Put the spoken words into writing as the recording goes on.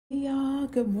Y'all,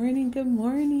 good morning, good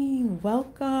morning.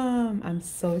 Welcome. I'm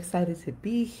so excited to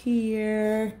be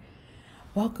here.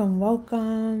 Welcome,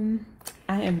 welcome.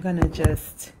 I am gonna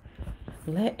just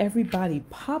let everybody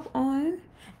pop on.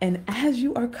 And as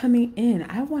you are coming in,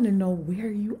 I want to know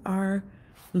where you are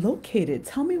located.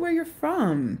 Tell me where you're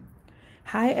from.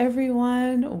 Hi,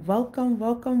 everyone. Welcome,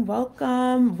 welcome,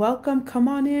 welcome, welcome. Come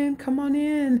on in, come on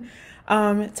in.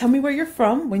 Tell me where you're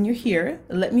from when you're here.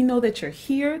 Let me know that you're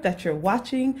here, that you're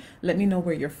watching. Let me know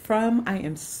where you're from. I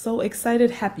am so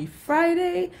excited. Happy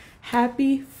Friday.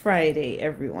 Happy Friday,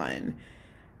 everyone.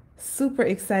 Super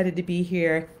excited to be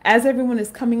here. As everyone is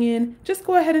coming in, just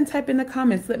go ahead and type in the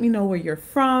comments. Let me know where you're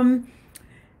from.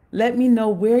 Let me know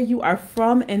where you are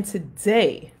from. And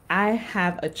today I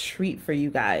have a treat for you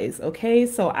guys. Okay,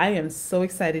 so I am so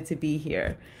excited to be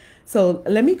here. So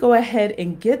let me go ahead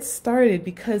and get started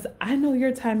because I know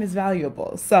your time is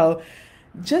valuable. So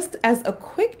just as a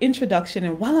quick introduction,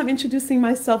 and while I'm introducing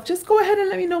myself, just go ahead and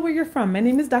let me know where you're from. My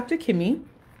name is Dr. Kimmy.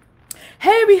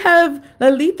 Hey, we have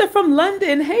Lalita from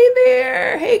London. Hey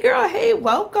there. Hey, girl. Hey,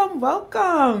 welcome,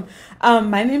 welcome.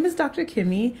 My name is Dr.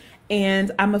 Kimmy,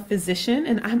 and I'm a physician,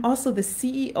 and I'm also the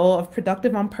CEO of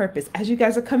Productive on Purpose. As you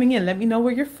guys are coming in, let me know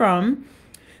where you're from.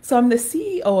 So I'm the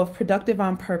CEO of Productive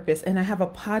on Purpose, and I have a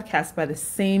podcast by the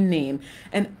same name.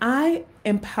 And as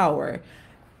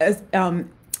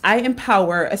I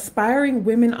empower aspiring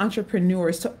women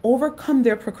entrepreneurs to overcome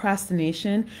their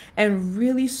procrastination and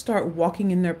really start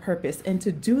walking in their purpose. And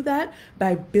to do that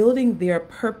by building their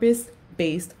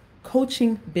purpose-based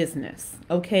coaching business.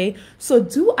 Okay. So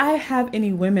do I have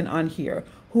any women on here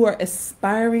who are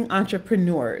aspiring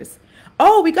entrepreneurs?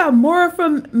 Oh, we got Maura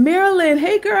from Maryland.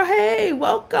 Hey, girl. Hey,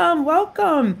 welcome.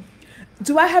 Welcome.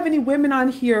 Do I have any women on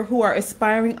here who are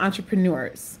aspiring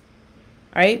entrepreneurs?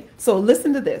 All right. So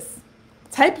listen to this.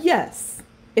 Type yes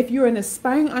if you're an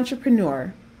aspiring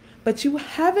entrepreneur, but you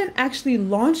haven't actually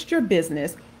launched your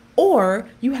business or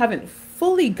you haven't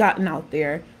fully gotten out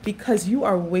there because you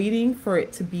are waiting for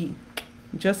it to be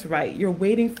just right. You're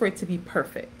waiting for it to be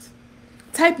perfect.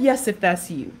 Type yes if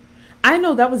that's you. I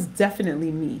know that was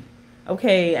definitely me.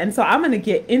 Okay, and so I'm going to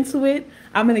get into it.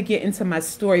 I'm going to get into my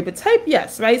story, but type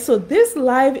yes, right? So this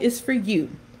live is for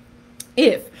you.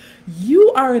 If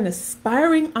you are an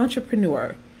aspiring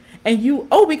entrepreneur, and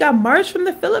we got Marge from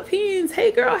the Philippines.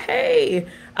 Hey, girl, hey.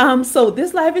 So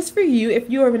this live is for you if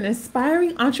you are an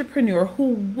aspiring entrepreneur who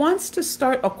wants to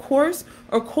start a course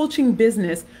or coaching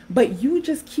business, but you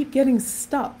just keep getting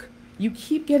stuck. You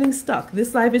keep getting stuck.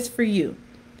 This live is for you.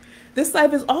 This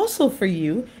live is also for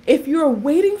you if you're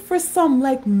waiting for some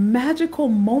like magical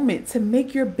moment to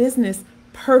make your business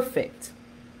perfect.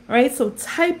 All right, so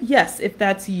type yes if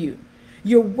that's you.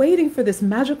 You're waiting for this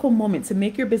magical moment to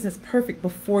make your business perfect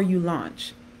before you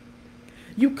launch.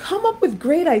 You come up with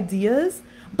great ideas,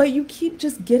 but you keep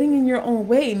just getting in your own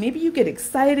way. Maybe you get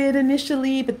excited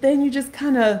initially, but then you just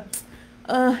kind of,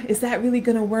 is that really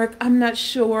going to work? I'm not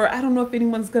sure. I don't know if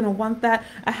anyone's going to want that.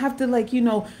 I have to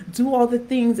do all the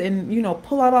things and,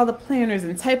 pull out all the planners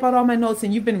and type out all my notes.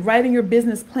 And you've been writing your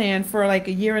business plan for like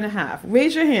a year and a half.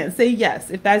 Raise your hand. Say yes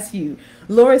if that's you.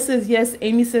 Laura says yes.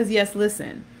 Amy says yes.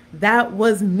 Listen. That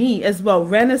was me as well.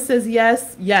 Rena says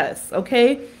yes, yes,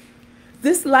 okay?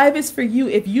 This live is for you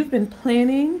if you've been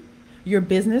planning your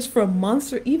business for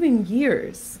months or even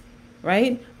years,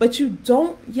 right? But you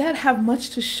don't yet have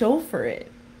much to show for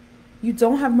it. You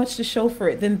don't have much to show for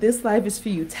it, then this live is for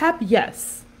you. Tap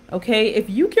yes, okay? If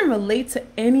you can relate to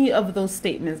any of those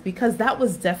statements, because that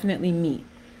was definitely me.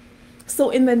 So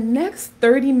in the next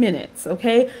 30 minutes,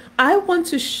 okay, I want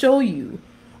to show you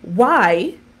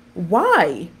why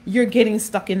you're getting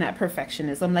stuck in that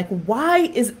perfectionism. Like, why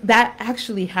is that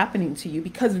actually happening to you?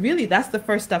 Because really, that's the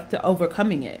first step to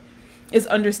overcoming it, is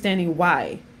understanding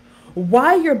why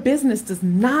your business does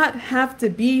not have to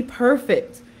be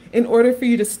perfect in order for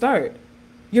you to start.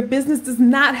 Your business does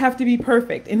not have to be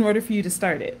perfect in order for you to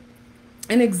start it.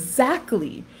 And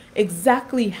exactly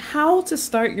how to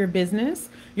start your business,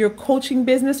 your coaching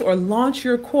business, or launch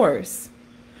your course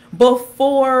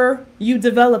before you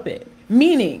develop it.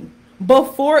 Meaning,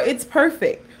 before it's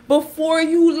perfect, before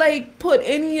you put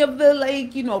any of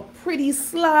the pretty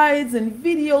slides and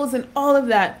videos and all of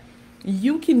that,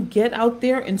 you can get out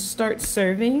there and start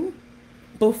serving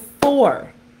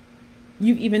before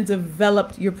you've even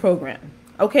developed your program.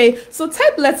 Okay, so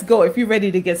type let's go if you're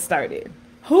ready to get started.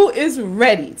 Who is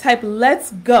ready? Type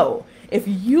let's go if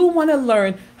you want to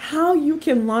learn how you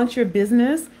can launch your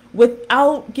business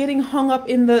without getting hung up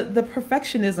in the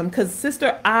perfectionism. Because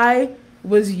sister, I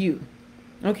was you.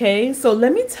 Okay, so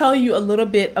let me tell you a little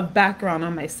bit of background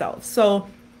on myself. So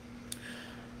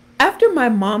After my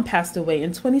mom passed away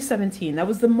in 2017, that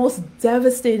was the most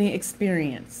devastating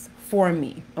experience for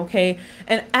me, okay?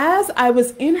 And as I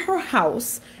was in her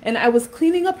house and I was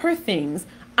cleaning up her things,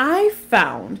 I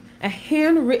found a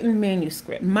handwritten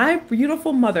manuscript. My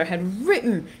beautiful mother had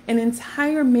written an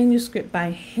entire manuscript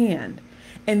by hand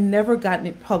and never gotten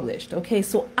it published, okay?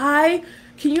 So can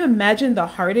you imagine the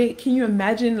heartache? Can you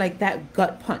imagine like that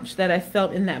gut punch that I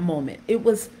felt in that moment? It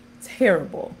was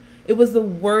terrible. It was the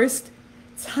worst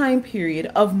time period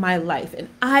of my life. And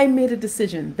I made a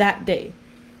decision that day,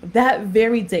 that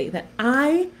very day, that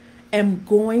I am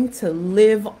going to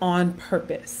live on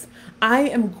purpose. I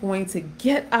am going to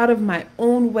get out of my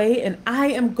own way and I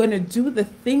am going to do the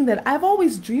thing that I've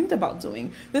always dreamed about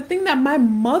doing, the thing that my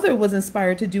mother was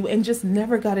inspired to do and just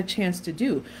never got a chance to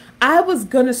do. I was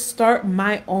going to start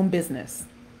my own business.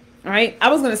 All right. I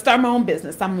was going to start my own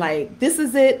business. I'm like, this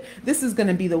is it. This is going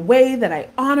to be the way that I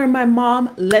honor my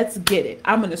mom. Let's get it.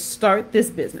 I'm going to start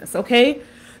this business. Okay.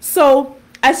 So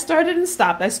I started and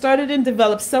stopped. I started and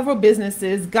developed several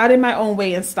businesses, got in my own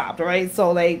way and stopped. Right.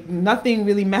 So like nothing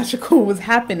really magical was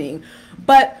happening.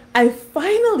 But I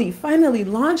finally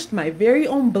launched my very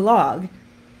own blog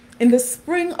in the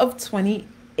spring of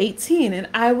 2018. And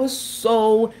I was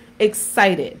so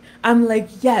excited. I'm like,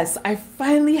 yes, I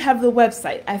finally have the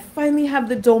website. I finally have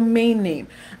the domain name.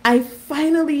 I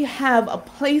finally have a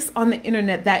place on the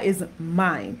internet that is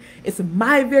mine. It's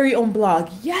my very own blog.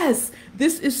 Yes,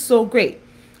 this is so great.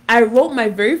 I wrote my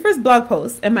very first blog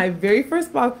post, and my very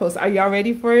first blog post, are y'all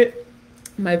ready for it?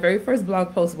 My very first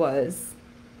blog post was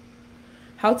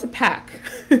how to pack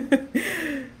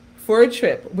for a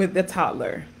trip with a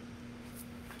toddler.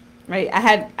 Right?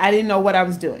 I didn't know what I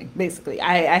was doing, basically.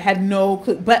 I had no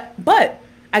clue, but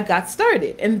I got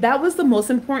started, and that was the most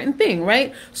important thing,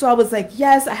 right? So I was like,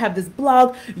 yes, I have this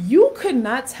blog. You could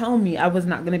not tell me I was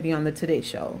not going to be on the Today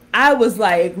Show. I was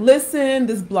like, listen,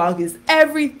 this blog is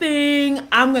everything.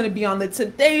 I'm going to be on the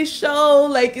Today Show.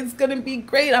 Like, it's going to be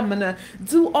great. I'm going to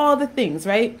do all the things,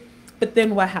 right? But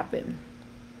then what happened,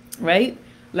 right?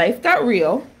 Life got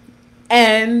real,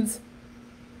 and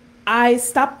I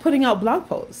stopped putting out blog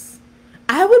posts.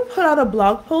 I would put out a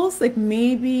blog post like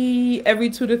maybe every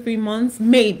 2 to 3 months,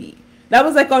 maybe. That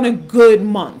was like on a good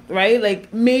month, right?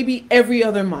 Like maybe every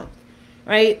other month,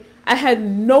 right? I had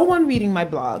no one reading my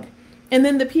blog. And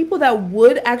then the people that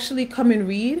would actually come and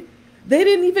read, they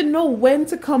didn't even know when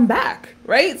to come back,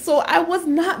 right? So I was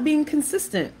not being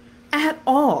consistent at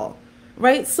all,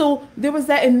 right? So there was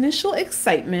that initial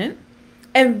excitement,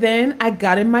 and then I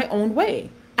got in my own way.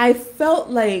 I felt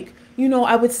like, you know,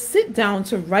 I would sit down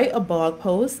to write a blog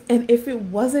post, and if it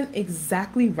wasn't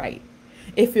exactly right,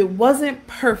 if it wasn't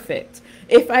perfect,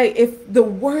 if the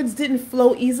words didn't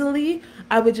flow easily,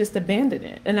 I would just abandon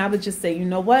it. And I would just say, you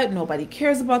know what? Nobody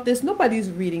cares about this.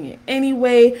 Nobody's reading it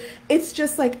anyway. It's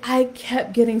just like I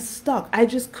kept getting stuck. I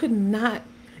just could not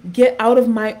get out of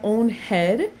my own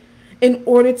head in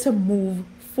order to move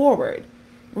forward,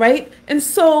 right? And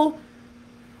so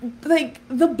like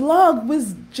the blog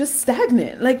was just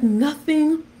stagnant. Like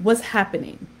nothing was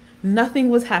happening. Nothing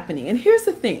was happening. And here's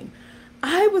the thing.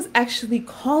 I was actually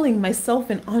calling myself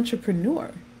an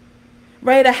entrepreneur,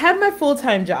 right? I had my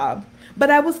full-time job, but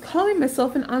I was calling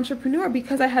myself an entrepreneur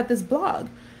because I had this blog,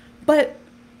 but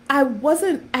I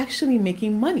wasn't actually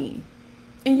making money.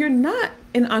 And you're not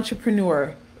an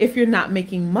entrepreneur if you're not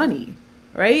making money,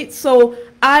 right? So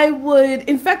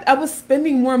in fact, I was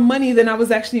spending more money than I was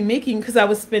actually making because I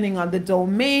was spending on the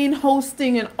domain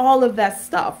hosting and all of that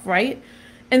stuff, right?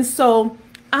 And so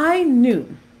I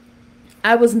knew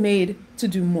I was made to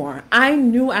do more. I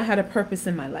knew I had a purpose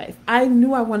in my life. I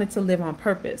knew I wanted to live on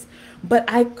purpose, but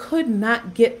I could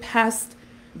not get past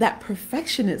that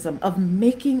perfectionism of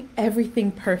making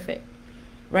everything perfect,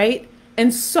 right?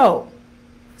 And so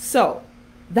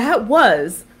that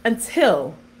was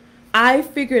until I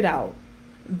figured out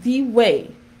the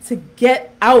way to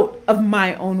get out of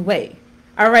my own way.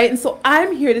 All right. And so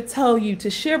I'm here to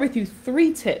share with you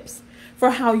 3 tips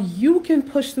for how you can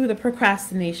push through the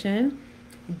procrastination,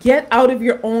 get out of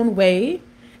your own way,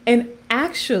 and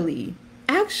actually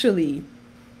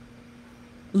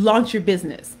launch your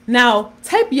business. Now,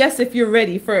 type yes if you're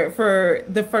ready for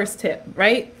the first tip,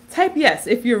 right? Type yes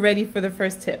if you're ready for the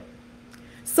first tip.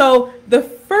 So the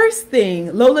first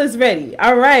thing, Lola's ready.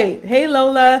 All right. Hey,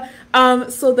 Lola.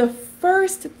 So the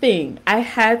first thing I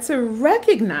had to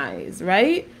recognize,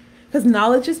 right? Because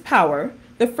knowledge is power.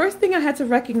 The first thing I had to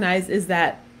recognize is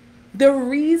that the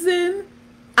reason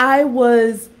I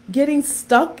was getting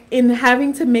stuck in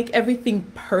having to make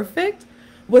everything perfect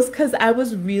was because I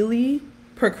was really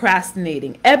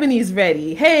procrastinating. Ebony's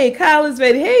ready. Hey, Kyle is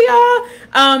ready. Hey,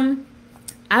 y'all.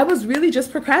 I was really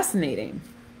just procrastinating.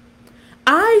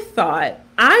 I thought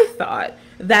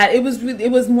that it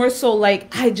was more so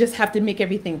like I just have to make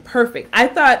everything perfect. I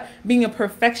thought being a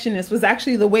perfectionist was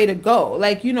actually the way to go.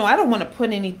 Like, I don't want to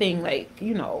put anything like,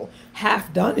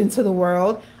 half done into the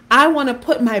world. I want to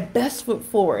put my best foot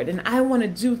forward and I want to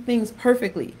do things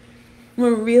perfectly.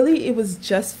 When really it was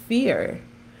just fear.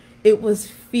 It was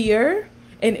fear,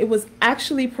 and it was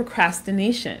actually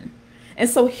procrastination. And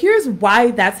so here's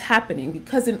why that's happening,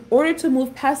 because in order to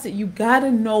move past it, you got to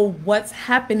know what's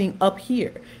happening up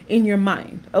here in your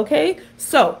mind. Okay.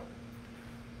 So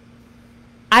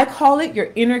I call it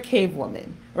your inner cave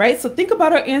woman, right? So think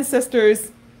about our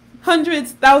ancestors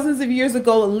hundreds, thousands of years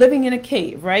ago living in a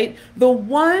cave, right? The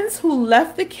ones who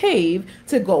left the cave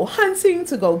to go hunting,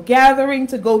 to go gathering,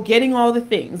 to go getting all the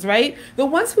things, right? The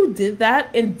ones who did that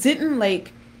and didn't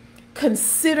like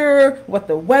consider what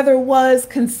the weather was,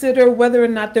 consider whether or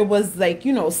not there was like,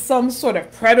 some sort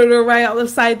of predator right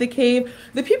outside the cave.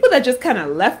 The people that just kind of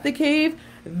left the cave,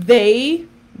 they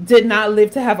did not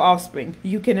live to have offspring,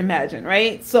 you can imagine,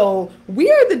 right? So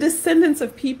we are the descendants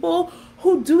of people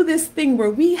who do this thing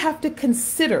where we have to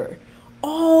consider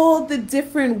all the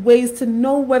different ways to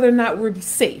know whether or not we're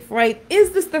safe, right?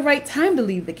 Is this the right time to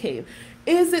leave the cave?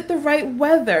 Is it the right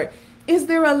weather? Is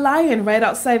there a lion right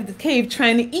outside the cave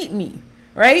trying to eat me?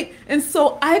 Right? And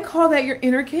so I call that your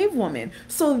inner cave woman.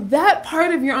 So that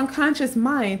part of your unconscious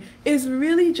mind is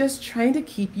really just trying to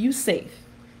keep you safe.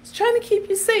 It's trying to keep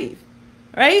you safe.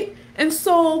 Right? And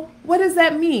so what does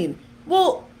that mean?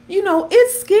 Well,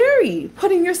 it's scary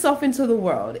putting yourself into the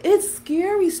world. It's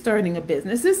scary starting a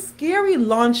business. It's scary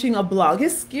launching a blog.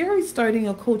 It's scary starting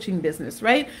a coaching business,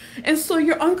 right? And so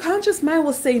your unconscious mind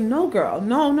will say, no, girl,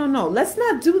 no. Let's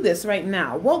not do this right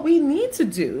now. What we need to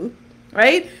do,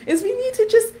 right, is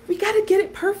we got to get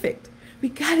it perfect. We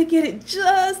got to get it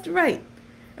just right,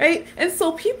 right? And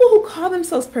so people who call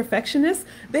themselves perfectionists,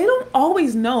 they don't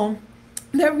always know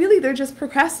that really they're just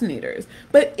procrastinators,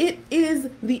 but it is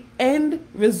the end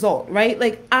result, right?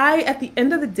 Like at the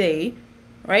end of the day,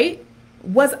 right?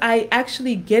 Was I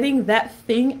actually getting that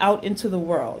thing out into the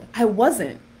world? I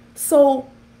wasn't. So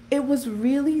it was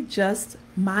really just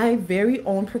my very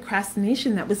own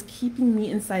procrastination that was keeping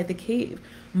me inside the cave.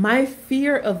 My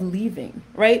fear of leaving,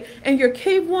 right? And your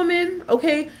cave woman,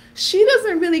 okay, she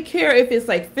doesn't really care if it's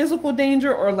like physical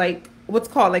danger or like what's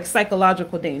called like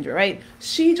psychological danger, right?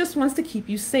 She just wants to keep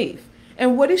you safe.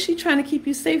 And what is she trying to keep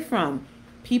you safe from?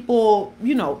 People,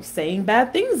 saying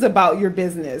bad things about your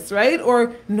business, right?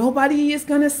 Or nobody is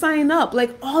going to sign up,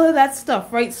 like all of that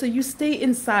stuff, right? So you stay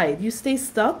inside, you stay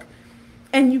stuck,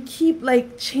 and you keep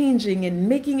like changing and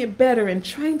making it better and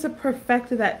trying to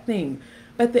perfect that thing.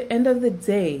 But at the end of the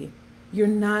day, you're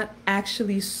not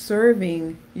actually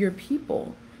serving your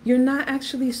people. You're not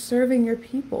actually serving your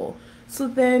people. So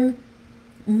then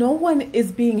no one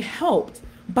is being helped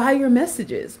by your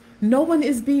messages. No one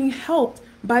is being helped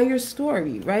by your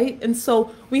story, right? And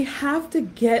so we have to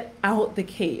get out the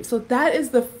cave. So that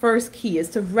is the first key, is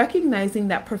to recognizing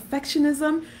that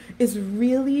perfectionism is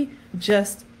really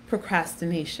just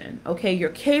procrastination. Okay, your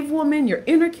cave woman, your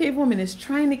inner cave woman is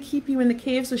trying to keep you in the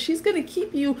cave. So she's going to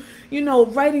keep you,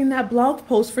 writing that blog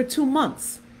post for 2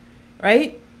 months,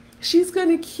 right? She's going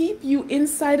to keep you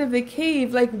inside of the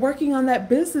cave, like working on that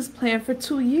business plan for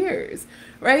 2 years,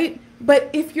 right? But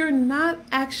if you're not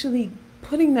actually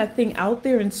putting that thing out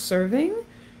there and serving,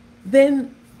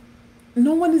 then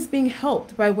no one is being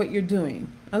helped by what you're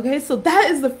doing. Okay, so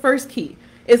that is the first key,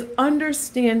 is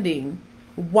understanding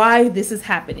why this is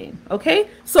happening. Okay,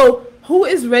 so who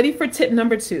is ready for tip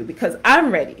number 2? Because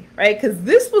I'm ready, right? Because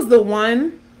this was the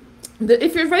one that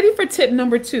if you're ready for tip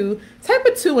number 2, type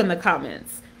a 2 in the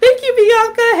comments. Thank you,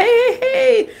 Bianca.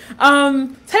 Hey.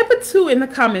 Type a 2 in the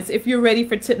comments if you're ready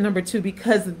for tip number 2,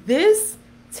 because this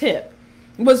tip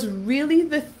was really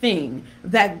the thing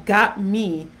that got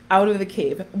me out of the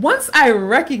cave. Once I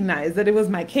recognized that it was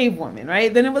my cave woman,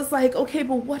 right? Then it was like, okay,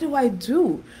 but what do I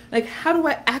do? Like, how do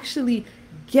I actually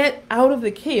get out of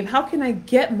the cave? How can I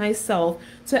get myself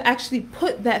to actually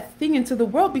put that thing into the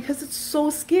world? Because it's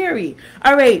so scary.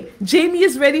 All right, Jamie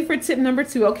is ready for tip number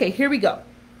 2. Okay, here we go.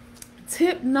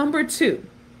 Tip number 2,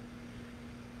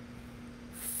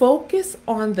 focus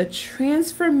on the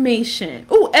transformation.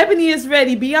 Oh, Ebony is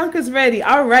ready. Bianca's ready.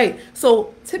 All right.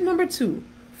 So tip number 2,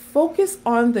 focus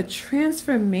on the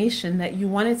transformation that you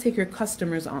want to take your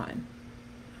customers on.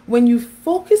 When you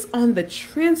focus on the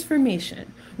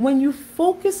transformation, when you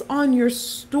focus on your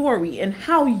story and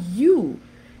how you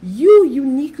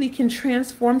uniquely can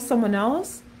transform someone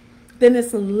else, then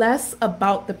it's less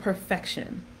about the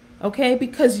perfection. Okay,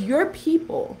 because your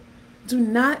people do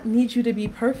not need you to be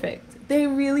perfect. They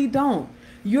really don't.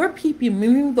 Your people,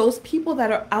 meaning those people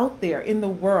that are out there in the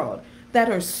world, that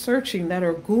are searching, that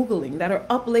are Googling, that are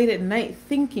up late at night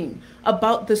thinking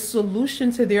about the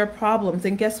solution to their problems.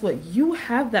 And guess what? You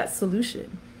have that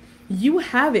solution. You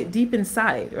have it deep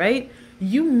inside, right?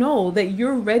 You know that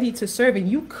you're ready to serve and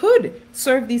you could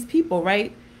serve these people,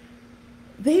 right?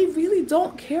 They really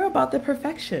don't care about the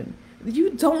perfection. You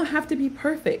don't have to be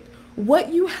perfect.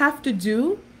 What you have to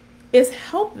do is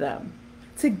help them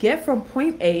to get from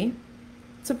point A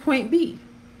to point B,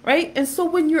 right? And so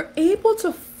when you're able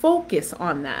to focus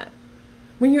on that,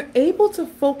 when you're able to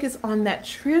focus on that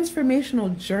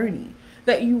transformational journey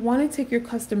that you want to take your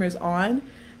customers on,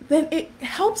 then it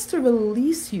helps to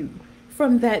release you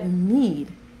from that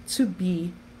need to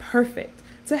be perfect,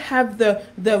 to have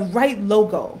the right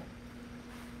logo.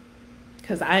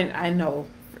 Because I know,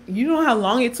 you know how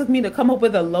long it took me to come up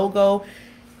with a logo?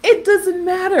 It doesn't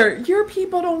matter. Your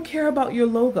people don't care about your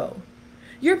logo.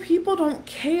 Your people don't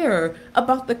care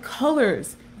about the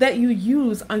colors that you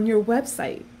use on your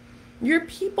website. Your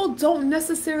people don't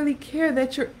necessarily care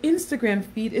that your Instagram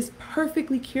feed is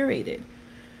perfectly curated,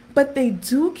 but they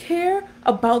do care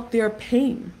about their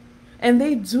pain. And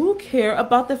they do care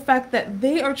about the fact that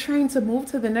they are trying to move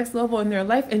to the next level in their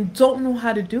life and don't know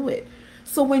how to do it.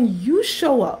 So when you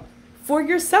show up for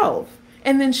yourself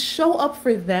and then show up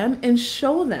for them and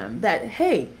show them that,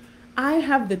 hey, I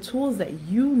have the tools that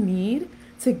you need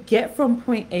to get from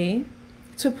point A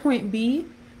to point B,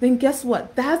 then guess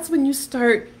what? That's when you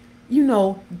start,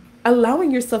 allowing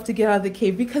yourself to get out of the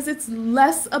cave, because it's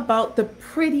less about the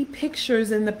pretty pictures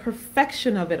and the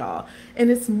perfection of it all. And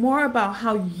it's more about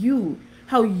how you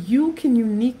can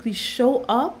uniquely show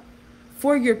up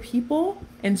for your people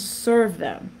and serve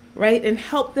them, right? And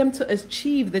help them to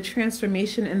achieve the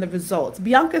transformation and the results.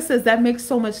 Bianca says that makes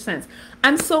so much sense.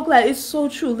 I'm so glad. It's so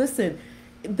true. Listen,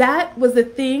 that was the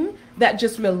thing that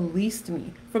just released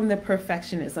me from the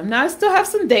perfectionism. Now I still have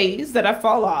some days that I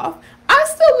fall off. I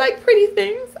still like pretty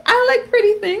things. I like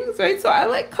pretty things, right? So I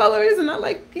like colors and I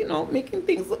like, making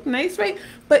things look nice, right?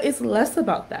 But it's less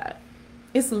about that.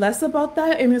 It's less about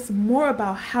that, and it's more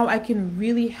about how I can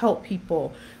really help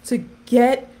people to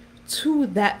get to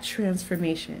that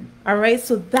transformation. All right?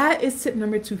 So that is tip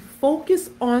number 2. Focus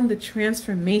on the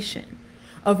transformation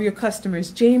of your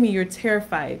customers. Jamie, you're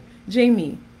terrified.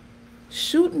 Jamie,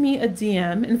 shoot me a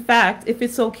DM. In fact, if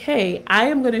it's okay, I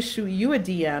am going to shoot you a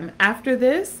DM after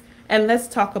this, and let's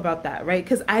talk about that, right?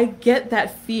 Because I get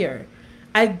that fear.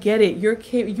 I get it. You're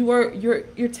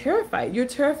terrified. You're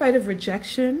terrified of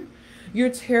rejection. You're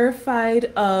terrified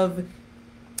of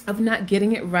not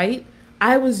getting it right.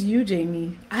 I was you,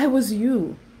 Jamie. I was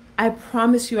you. I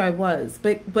promise you I was.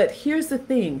 But here's the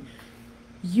thing.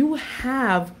 You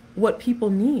have what people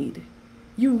need.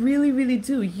 You really, really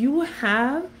do. You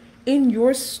have in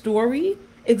your story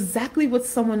exactly what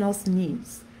someone else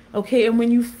needs. Okay? And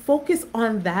when you focus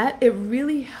on that, it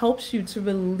really helps you to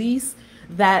release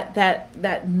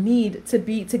that need to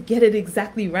get it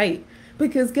exactly right.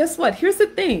 Because guess what? Here's the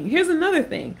thing. Here's another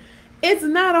thing. It's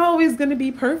not always going to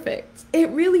be perfect. It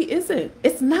really isn't.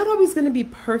 It's not always going to be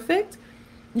perfect.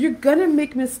 You're going to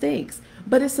make mistakes,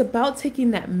 but it's about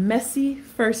taking that messy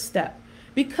first step.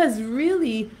 Because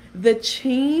really, the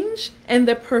change and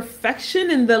the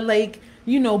perfection and the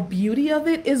beauty of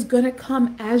it is going to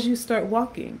come as you start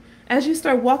walking. As you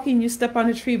start walking, you step on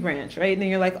a tree branch, right? And then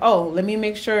you're like, oh, let me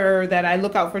make sure that I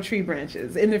look out for tree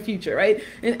branches in the future, right?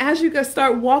 And as you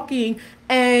start walking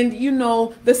and,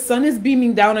 the sun is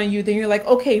beaming down on you, then you're like,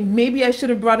 okay, maybe I should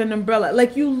have brought an umbrella.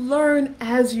 Like, you learn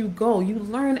as you go. You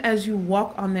learn as you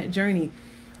walk on that journey.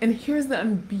 And here's the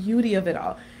beauty of it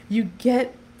all. You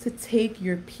get to take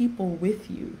your people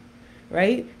with you,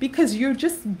 right? Because you're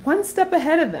just one step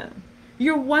ahead of them.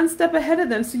 You're one step ahead of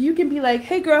them. So you can be like,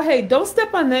 hey girl, hey, don't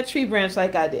step on that tree branch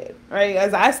like I did, right?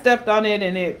 As I stepped on it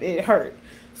and it hurt.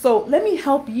 So let me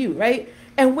help you, right?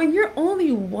 And when you're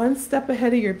only one step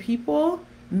ahead of your people,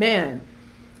 man,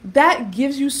 that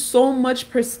gives you so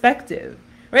much perspective,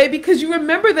 right? Because you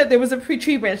remember that there was a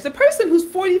tree branch. The person who's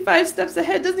 45 steps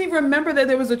ahead doesn't even remember that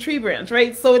there was a tree branch,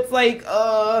 right? So it's like,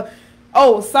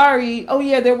 oh, sorry. Oh,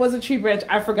 yeah, there was a tree branch.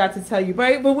 I forgot to tell you,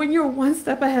 right? But when you're one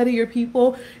step ahead of your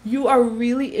people, you are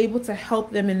really able to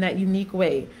help them in that unique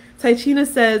way. Tatiana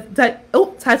says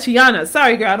Tatiana,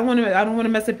 sorry, girl. I don't want to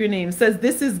mess up your name. Says,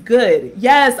 this is good.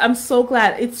 Yes, I'm so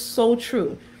glad. It's so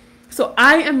true. So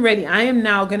I am ready. I am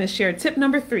now going to share tip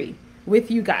number 3 with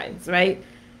you guys, right?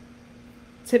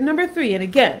 Tip number 3. And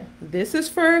again, this is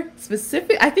for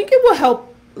specific. I think it will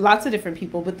help lots of different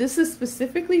people, but this is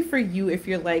specifically for you if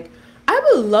you're like, I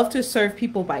would love to serve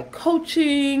people by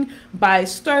coaching, by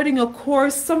starting a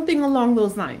course, something along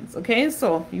those lines. Okay,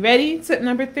 so you ready? Tip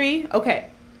number 3.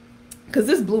 Okay. because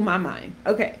this blew my mind.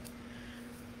 Okay.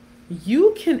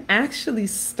 You can actually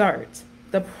start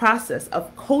the process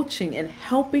of coaching and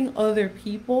helping other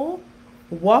people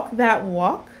walk that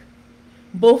walk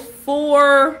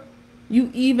before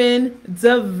you even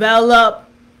develop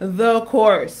the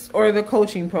course or the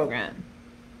coaching program.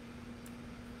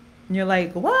 And you're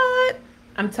like, what?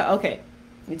 Okay.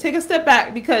 You take a step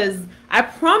back, because I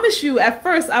promise you, at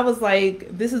first I was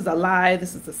like, this is a lie,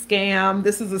 this is a scam,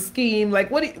 this is a scheme.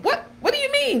 Like, what do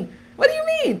you mean? What do you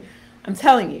mean? I'm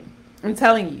telling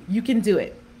you, you can do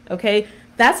it. Okay?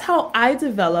 That's how I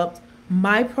developed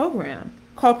my program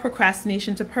called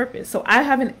Procrastination to Purpose. So I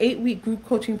have an 8-week group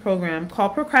coaching program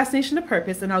called Procrastination to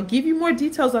Purpose, and I'll give you more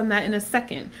details on that in a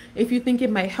second if you think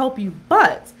it might help you.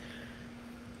 But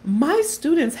my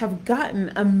students have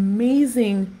gotten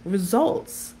amazing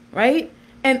results, right?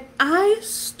 And I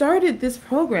started this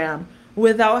program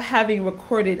without having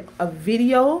recorded a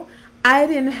video. I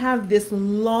didn't have this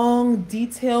long,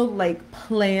 detailed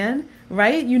plan,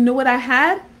 right? You know what I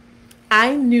had?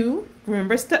 I knew,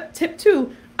 remember tip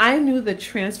 2, I knew the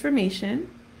transformation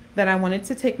that I wanted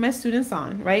to take my students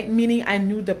on, right? Meaning I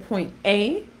knew the point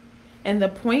A and the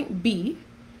point B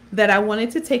that I wanted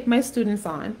to take my students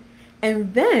on.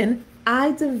 And then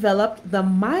I developed the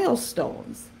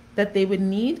milestones that they would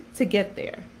need to get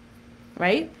there,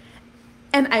 right?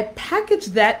 And I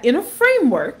packaged that in a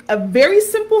framework, a very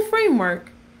simple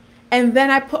framework, and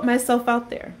then I put myself out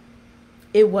there.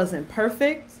 It wasn't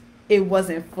perfect. It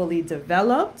wasn't fully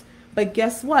developed. But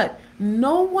guess what?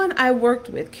 No one I worked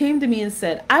with came to me and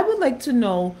said, I would like to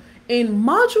know in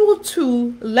module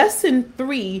 2, lesson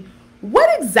 3,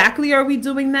 what exactly are we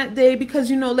doing that day?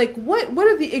 Because, what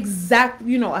are the exact,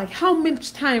 how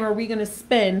much time are we going to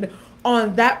spend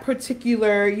on that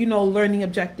particular, learning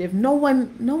objective? No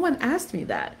one asked me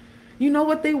that. You know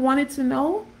what they wanted to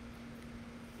know?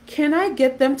 Can I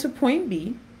get them to point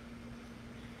B?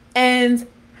 And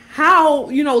how,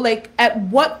 at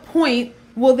what point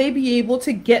will they be able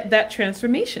to get that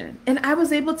transformation? And I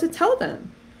was able to tell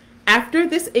them, after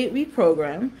this 8-week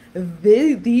program,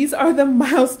 these are the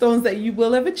milestones that you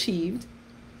will have achieved,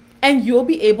 and you'll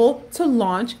be able to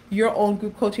launch your own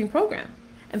group coaching program.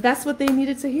 And that's what they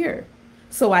needed to hear.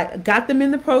 So I got them in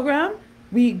the program.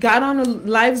 We got on a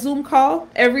live Zoom call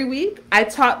every week. I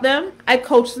taught them, I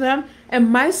coached them,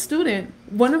 and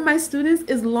one of my students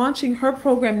is launching her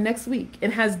program next week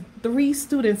and has 3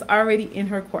 students already in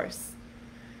her course.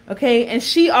 Okay, and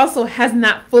she also has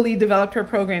not fully developed her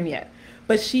program yet.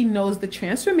 But she knows the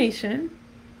transformation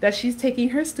that she's taking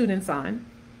her students on.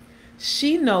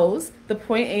 She knows the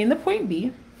point A and the point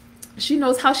B. She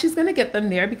knows how she's going to get them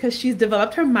there because she's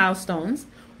developed her milestones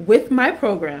with my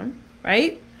program,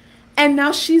 right? And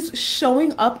now she's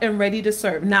showing up and ready to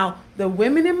serve. Now, the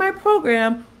women in my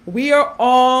program, we are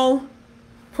all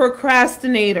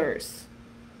procrastinators.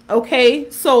 Okay?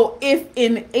 So if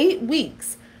in 8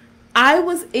 weeks, I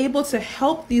was able to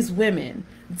help these women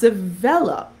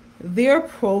develop their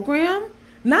program,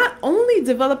 not only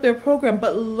develop their program,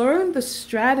 but learn the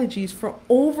strategies for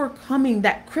overcoming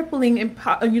that crippling,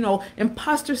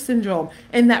 imposter syndrome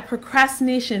and that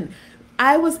procrastination.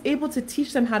 I was able to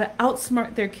teach them how to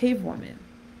outsmart their cave woman,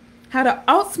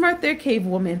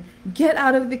 get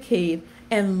out of the cave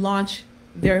and launch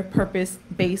their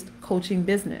purpose-based coaching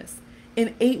business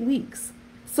in 8 weeks.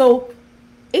 So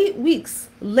 8 weeks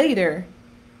later,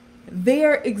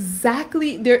 they're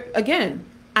again,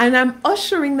 and I'm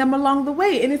ushering them along the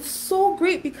way. And it's so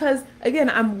great because, again,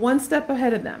 I'm one step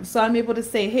ahead of them. So I'm able to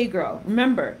say, hey, girl,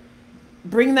 remember,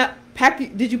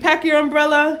 did you pack your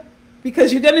umbrella?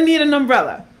 Because you're going to need an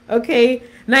umbrella, okay?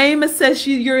 Naima says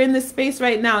you're in this space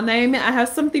right now. Naima, I have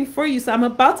something for you. So I'm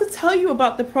about to tell you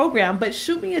about the program, but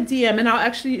shoot me a DM, and I'll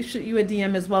actually shoot you a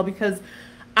DM as well, because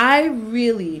I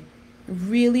really,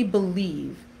 really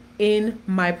believe in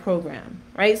my program,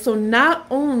 right? So not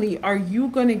only are you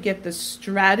going to get the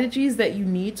strategies that you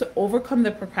need to overcome the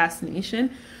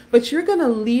procrastination, but you're going to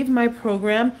leave my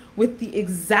program with the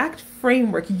exact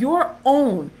framework, your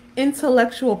own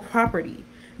intellectual property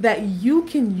that you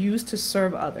can use to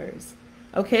serve others.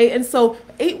 Okay? And so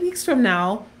 8 weeks from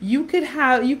now, you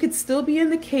could still be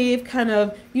in the cave, kind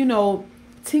of,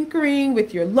 tinkering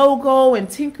with your logo and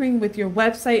tinkering with your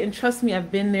website. And trust me,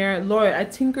 I've been there. Lord, I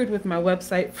tinkered with my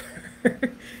website for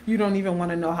you don't even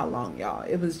want to know how long, y'all.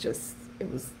 It was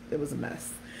a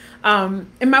mess. And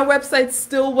my website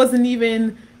still wasn't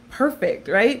even perfect,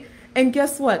 right? And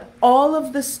guess what? All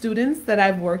of the students that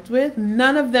I've worked with,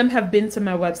 none of them have been to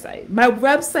my website. My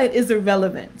website is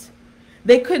irrelevant.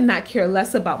 They could not care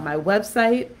less about my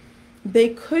website. They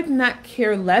could not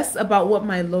care less about what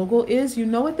my logo is. You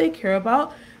know what they care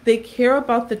about? They care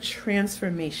about the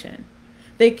transformation,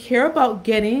 They care about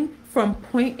getting from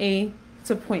point A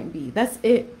to point B. That's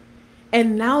it.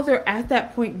 And now they're at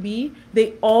that point B.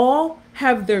 They all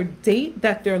have their date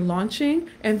that they're launching,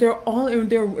 and they're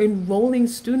enrolling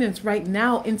students right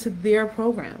now into their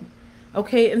program.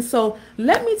 Okay, and so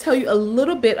let me tell you a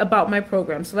little bit about my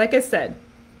program. So like I said,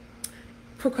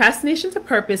 Procrastination to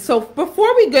Purpose. So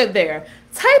before we get there,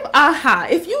 type aha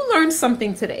if you learned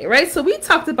something today, right? So we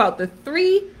talked about the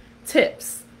 3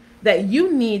 tips that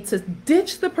you need to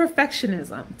ditch the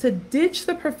perfectionism,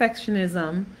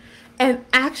 and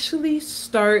actually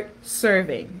start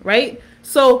serving, right?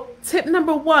 So tip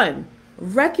number 1,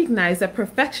 recognize that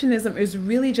perfectionism is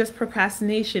really just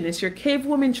procrastination. It's your cave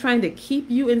woman trying to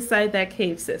keep you inside that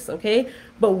cave, sis, okay?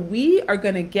 But we are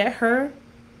going to get her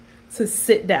to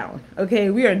sit down, okay?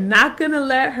 We are not going to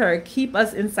let her keep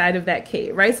us inside of that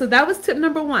cave, right? So that was tip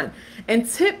number 1. And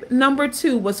tip number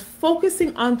 2 was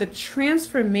focusing on the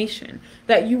transformation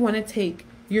that you want to take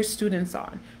your students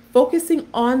on. Focusing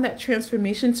on that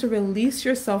transformation to release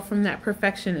yourself from that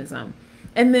perfectionism.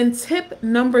 And then tip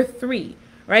number 3,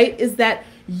 right, is that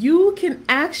you can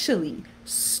actually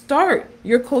start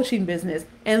your coaching business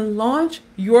and launch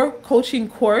your coaching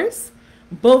course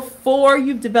before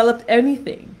you've developed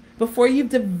anything, before you've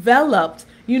developed,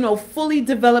 fully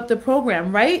developed a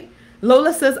program, right?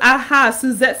 Lola says, aha.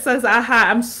 Suzette says, aha.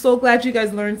 I'm so glad you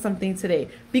guys learned something today,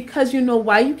 because you know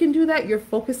why you can do that? You're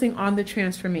focusing on the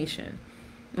transformation.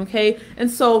 Okay.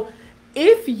 And so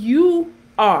if you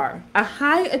are a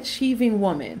high achieving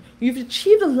woman, you've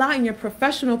achieved a lot in your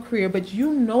professional career, but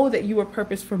you know that you were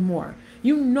purposed for more.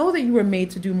 You know that you were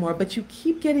made to do more, but you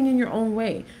keep getting in your own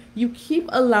way. You keep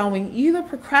allowing either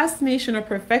procrastination or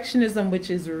perfectionism, which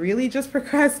is really just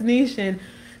procrastination,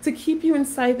 to keep you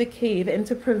inside the cave and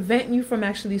to prevent you from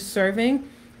actually serving.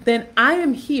 Then I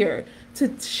am here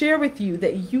to share with you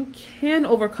that you can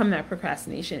overcome that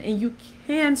procrastination and you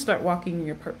can start walking in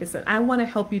your purpose. And I want to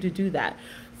help you to do that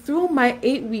through my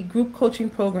 8-week group coaching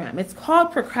program. It's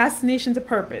called Procrastination to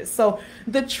Purpose. So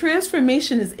the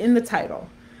transformation is in the title.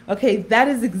 Okay, that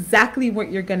is exactly what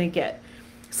you're going to get.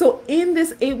 So in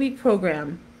this 8-week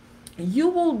program, you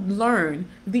will learn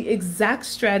the exact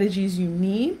strategies you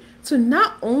need to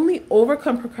not only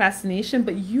overcome procrastination,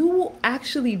 but you will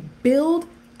actually build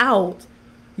out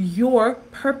your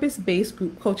purpose-based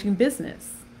group coaching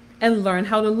business and learn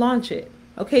how to launch it.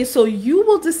 Okay, so you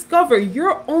will discover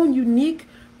your own unique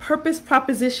purpose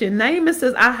proposition. Naima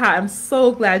says, aha, I'm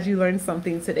so glad you learned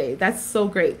something today. That's so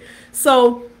great.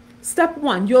 So step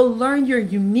 1, you'll learn your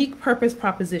unique purpose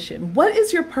proposition. What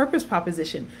is your purpose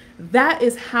proposition? That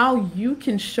is how you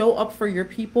can show up for your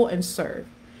people and serve.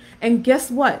 And guess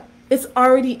what? It's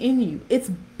already in you. It's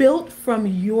built from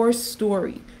your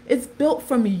story. It's built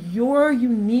from your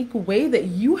unique way that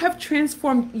you have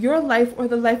transformed your life or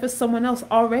the life of someone else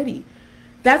already.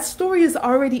 That story is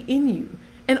already in you.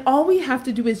 And all we have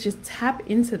to do is just tap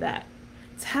into that.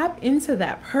 Tap into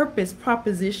that purpose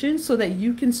proposition so that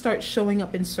you can start showing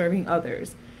up and serving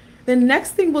others. The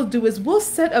next thing we'll do is we'll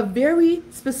set a very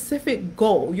specific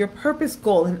goal, your purpose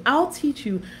goal, and I'll teach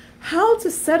you how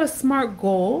to set a SMART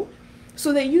goal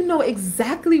so that you know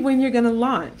exactly when you're going to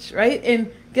launch, right?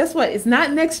 And guess what? It's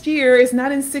not next year. It's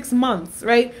not in 6 months,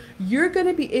 right? You're going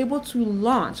to be able to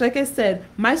launch. Like I said,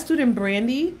 my student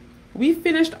Brandy, we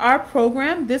finished our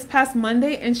program this past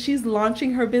Monday and she's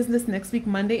launching her business next week,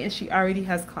 Monday, and she already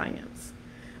has clients.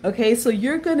 Okay, so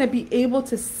you're going to be able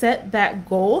to set that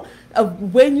goal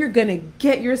of when you're going to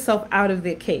get yourself out of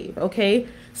the cave. Okay,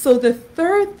 so the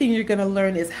third thing you're going to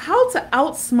learn is how to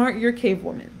outsmart your cave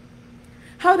woman.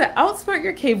 How to outsmart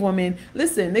your cave woman.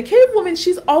 Listen, the cave woman,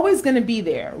 she's always going to be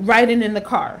there riding in the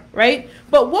car, right?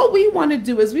 But what we want to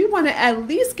do is we want to at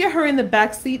least get her in the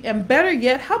back seat, and better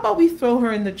yet, how about we throw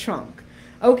her in the trunk?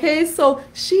 Okay, so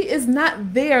she is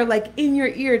not there like in your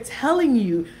ear telling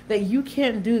you that you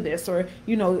can't do this or,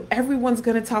 you know, everyone's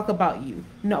going to talk about you.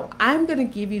 No, I'm going to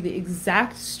give you the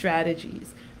exact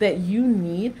strategies that you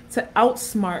need to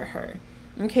outsmart her.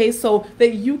 Okay, so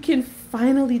that you can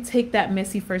finally take that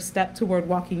messy first step toward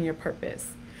walking your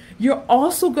purpose. You're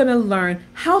also going to learn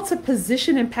how to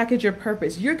position and package your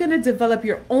purpose. You're going to develop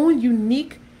your own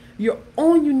unique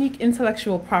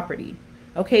intellectual property,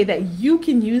 okay, that you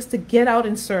can use to get out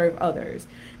and serve others.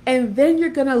 And then you're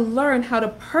going to learn how to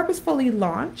purposefully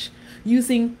launch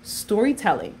using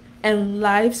storytelling and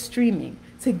live streaming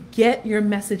to get your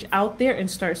message out there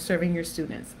and start serving your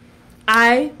students.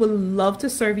 I would love to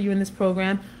serve you in this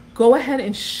program. Go ahead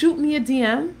and shoot me a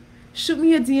DM. Shoot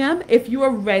me a DM if you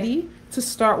are ready to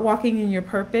start walking in your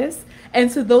purpose. And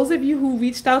to those of you who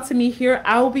reached out to me here,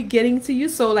 I will be getting to you.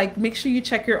 So like, make sure you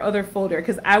check your other folder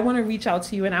because I want to reach out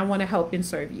to you and I want to help and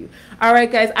serve you. All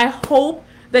right, guys, I hope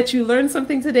that you learned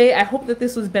something today. I hope that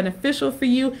this was beneficial for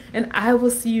you, and I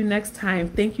will see you next time.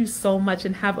 Thank you so much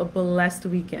and have a blessed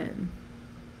weekend.